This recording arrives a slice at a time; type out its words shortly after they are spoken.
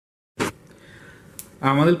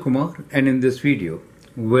I'm Anil Kumar, and in this video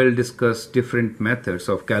we'll discuss different methods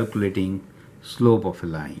of calculating slope of a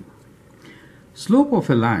line. Slope of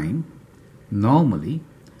a line, normally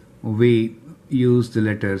we use the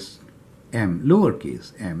letters m,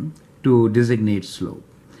 lowercase m, to designate slope.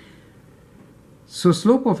 So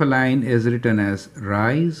slope of a line is written as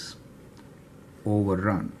rise over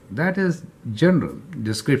run. That is general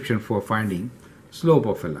description for finding slope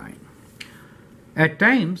of a line. At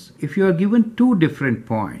times, if you are given two different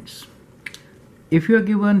points,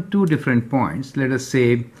 let us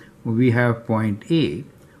say we have point A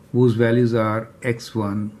whose values are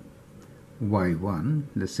x1, y1,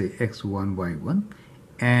 let's say x1, y1,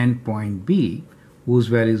 and point B whose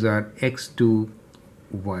values are x2,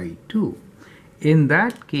 y2. In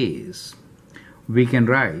that case, we can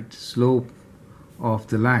write slope of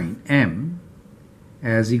the line m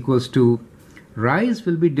as equals to rise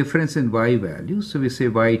will be difference in y value, so we say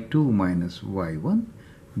y2 minus y1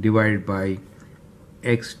 divided by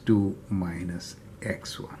x2 minus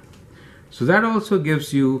x1. So that also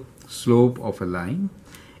gives you slope of a line,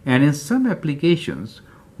 and in some applications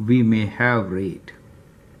we may have rate.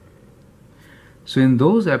 So in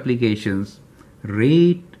those applications,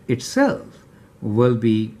 rate itself will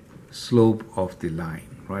be slope of the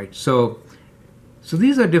line, right? So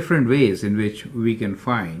these are different ways in which we can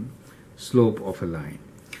find slope of a line.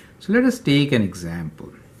 So let us take an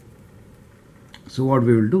example. So what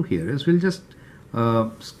we will do here is we'll just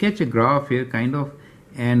sketch a graph here kind of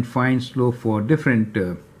and find slope for different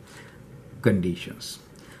conditions.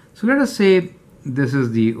 So let us say this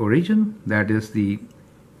is the origin, that is the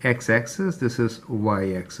x-axis, this is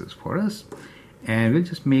y-axis for us, and we'll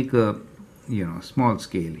just make a small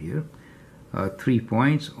scale here, 3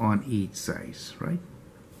 points on each side, right?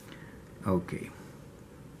 Okay.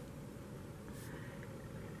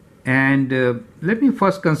 And let me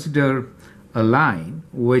first consider a line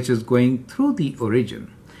which is going through the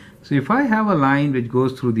origin. So if I have a line which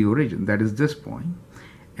goes through the origin, that is this point,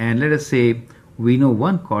 and let us say we know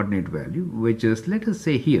one coordinate value, which is, let us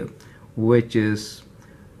say here, which is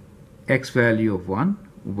x value of 1,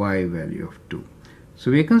 y value of 2.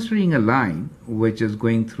 So we are considering a line which is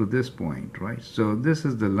going through this point, right? So this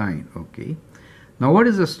is the line, okay. Now what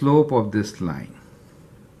is the slope of this line?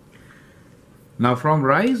 Now from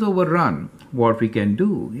rise over run, what we can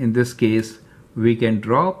do, in this case, we can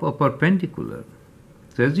drop a perpendicular.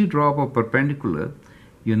 So as you drop a perpendicular,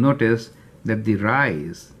 you notice that the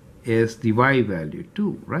rise is the y value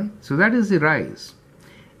 2, right? So that is the rise.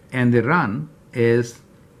 And the run is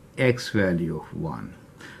x value of 1.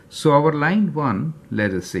 So our line 1,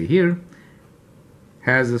 let us say here,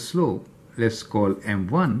 has a slope, let's call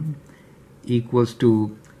m1, equals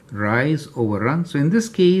to rise over run. So in this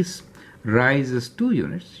case, rise is 2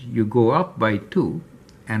 units, you go up by 2,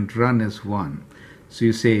 and run is 1. So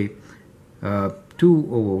you say 2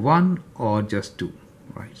 over 1 or just 2,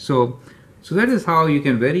 right? So that is how you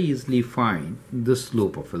can very easily find the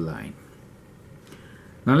slope of a line.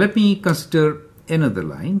 Now let me consider another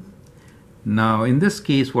line. Now in this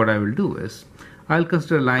case, what I will do is I'll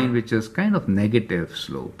consider a line which is kind of negative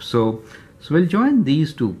slope. So we'll join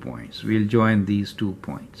these 2 points. We'll join these 2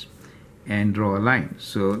 points and draw a line.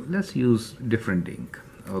 So let's use different ink.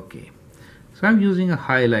 Okay. So I'm using a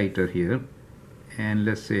highlighter here, and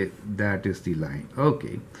let's say that is the line.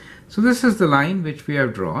 Okay. So this is the line which we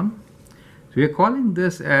have drawn. So we are calling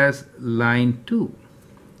this as line 2.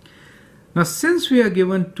 Now since we are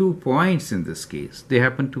given 2 points in this case, they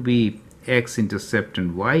happen to be x-intercept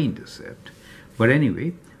and y-intercept. But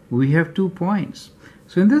anyway, we have 2 points.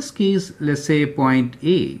 So in this case, let's say point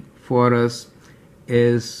A for us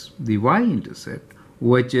is the y-intercept,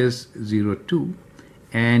 which is 0, 2,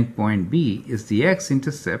 and point B is the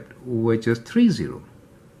x-intercept, which is 3, 0.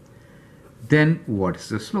 Then what is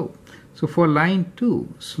the slope? So for line 2,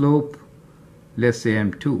 slope, let's say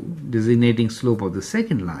m2, designating slope of the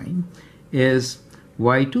second line, is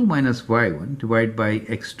y2 minus y1 divided by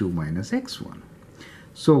x2 minus x1.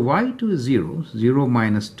 So y2 is 0, 0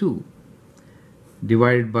 minus 2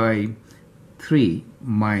 divided by 3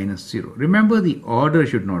 minus 0. Remember, the order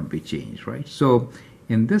should not be changed, right? So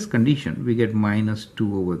in this condition, we get minus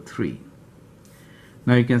 2 over 3.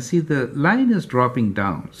 Now you can see the line is dropping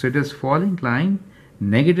down. So it is falling line,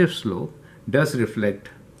 negative slope, does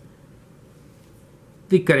reflect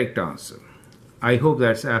the correct answer. I hope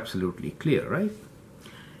that's absolutely clear, right?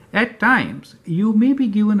 At times, you may be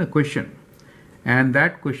given a question, and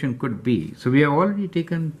that question could be, so we have already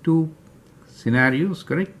taken 2 scenarios,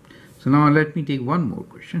 correct? So now let me take one more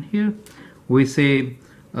question here. We say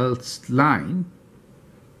a line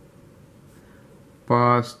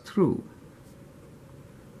pass through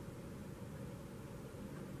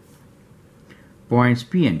points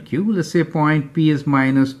P and Q. Let's say point P is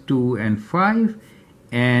minus 2 and 5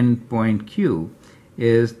 and point Q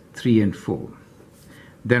is 3 and 4.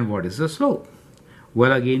 Then what is the slope?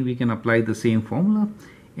 Well, again, we can apply the same formula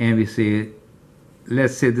and we say,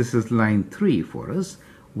 let's say this is line 3 for us,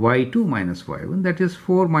 y2 minus y1, that is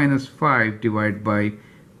 4 minus 5 divided by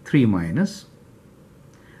 3 minus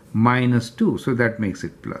 2, so that makes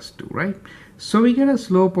it plus 2, right? So we get a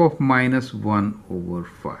slope of minus 1 over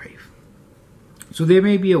 5. So there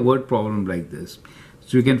may be a word problem like this.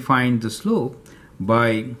 So you can find the slope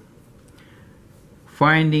by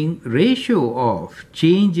finding ratio of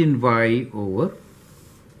change in y over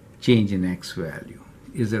change in x value.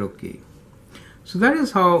 Is that okay? So that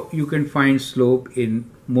is how you can find slope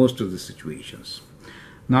in most of the situations.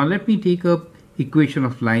 Now let me take up equation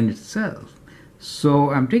of line itself. So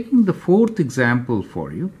I'm taking the fourth example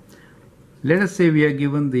for you. Let us say we are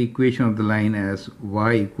given the equation of the line as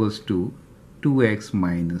y equals to 2x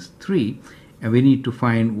minus 3, and we need to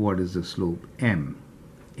find what is the slope m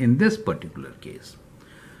in this particular case.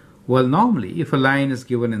 Well, normally if a line is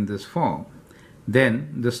given in this form,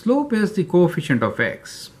 then the slope is the coefficient of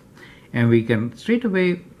x, and we can straight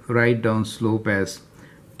away write down slope as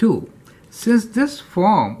 2. Since this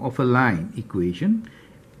form of a line equation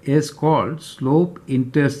is called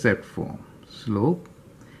slope-intercept form, slope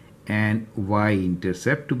and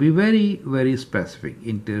y-intercept, to be very, very specific,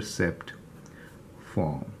 intercept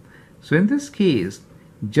form. So in this case,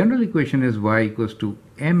 general equation is y equals to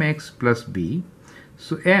mx plus b.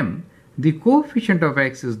 So m, the coefficient of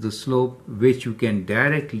x, is the slope which you can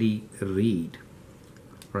directly read,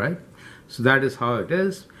 right? So that is how it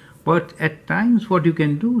is. But at times what you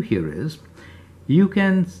can do here is you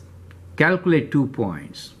can calculate 2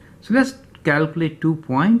 points. So let's calculate 2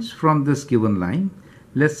 points from this given line.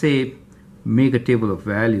 Let's say make a table of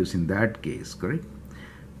values in that case, correct?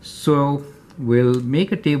 So we'll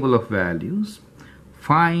make a table of values,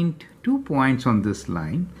 find 2 points on this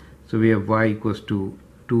line. So we have y equals to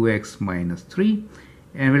 2x minus 3,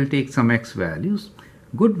 and we'll take some x values.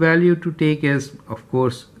 Good value to take is, of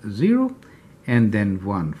course, 0 and then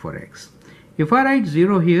 1 for x. If I write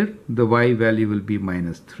 0 here, the y value will be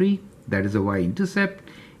minus 3, that is a y-intercept.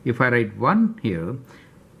 If I write 1 here,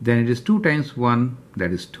 then it is 2 times 1,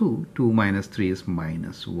 that is 2. 2 minus 3 is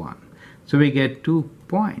minus 1. So we get 2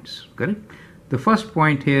 points, correct? The first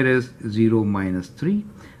point here is 0 minus 3.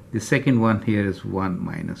 The second one here is 1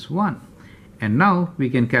 minus 1. And now we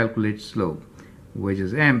can calculate slope, which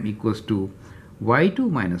is m equals to y2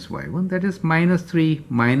 minus y1, that is minus 3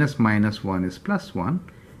 minus minus 1 is plus 1,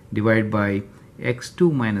 divided by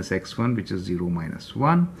x2 minus x1, which is 0 minus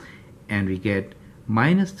 1, and we get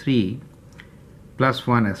minus 3 plus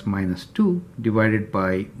 1 as minus 2 divided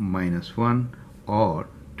by minus 1, or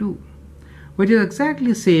 2, which is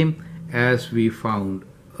exactly same as we found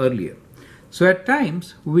earlier. So at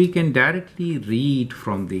times we can directly read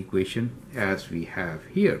from the equation as we have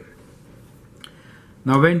here.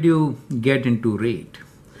 Now when do you get into rate?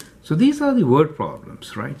 So these are the word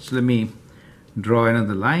problems, right? So let me draw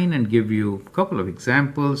another line and give you a couple of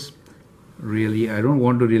examples. Really, I don't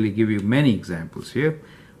want to really give you many examples here,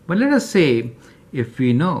 but let us say if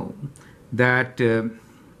we know that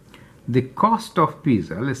the cost of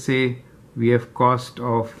pizza, let's say we have cost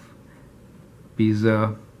of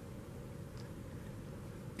pizza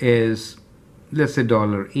is, let's say,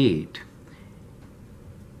 $8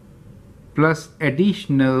 plus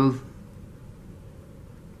additional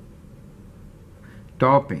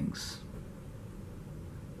toppings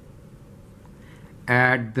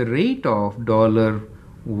at the rate of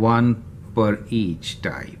 $1 per each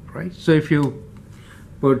type, right? So if you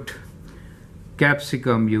put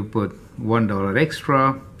capsicum, you put $1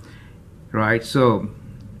 extra, right? So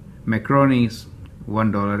macaronis,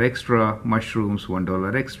 $1 extra, mushrooms,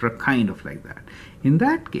 $1 extra, kind of like that. In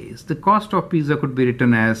that case, the cost of pizza could be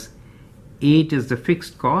written as 8 is the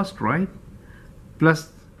fixed cost, right?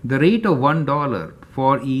 Plus the rate of $1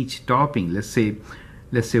 for each topping, let's say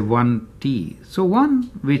 1 tea. So 1,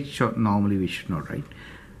 which normally we should not write,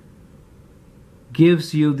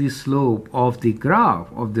 gives you the slope of the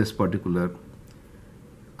graph of this particular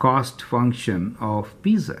cost function of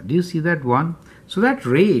pizza. Do you see that 1? So that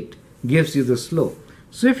rate gives you the slope.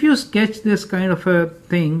 So if you sketch this kind of a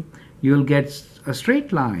thing, you'll get a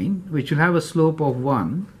straight line which will have a slope of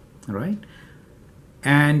 1, right?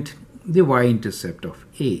 And the y-intercept of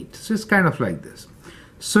 8. So it's kind of like this.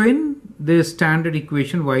 So in the standard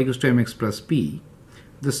equation y equals to mx plus b,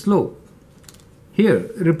 the slope here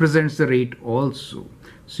represents the rate also.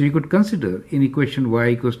 So you could consider in equation y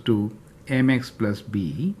equals to mx plus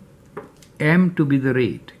b, m to be the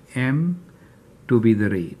rate,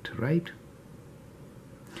 right?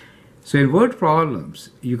 So in word problems,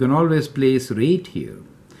 you can always place rate here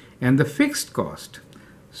and the fixed cost.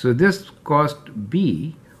 So this cost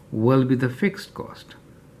B will be the fixed cost,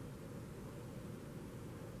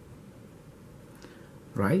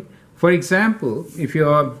 right? For example, if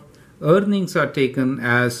your earnings are taken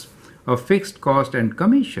as a fixed cost and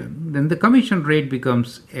commission, then the commission rate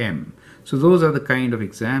becomes M. So those are the kind of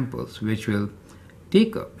examples which we'll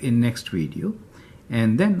take up in next video,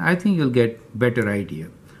 and then I think you'll get better idea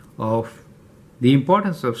of the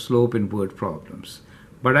importance of slope in word problems.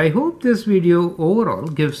 But I hope this video overall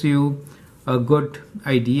gives you a good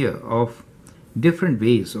idea of different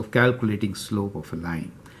ways of calculating slope of a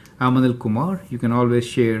line. I'm Anil Kumar. You can always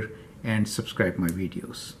share and subscribe my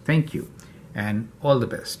videos. Thank you and all the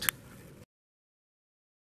best.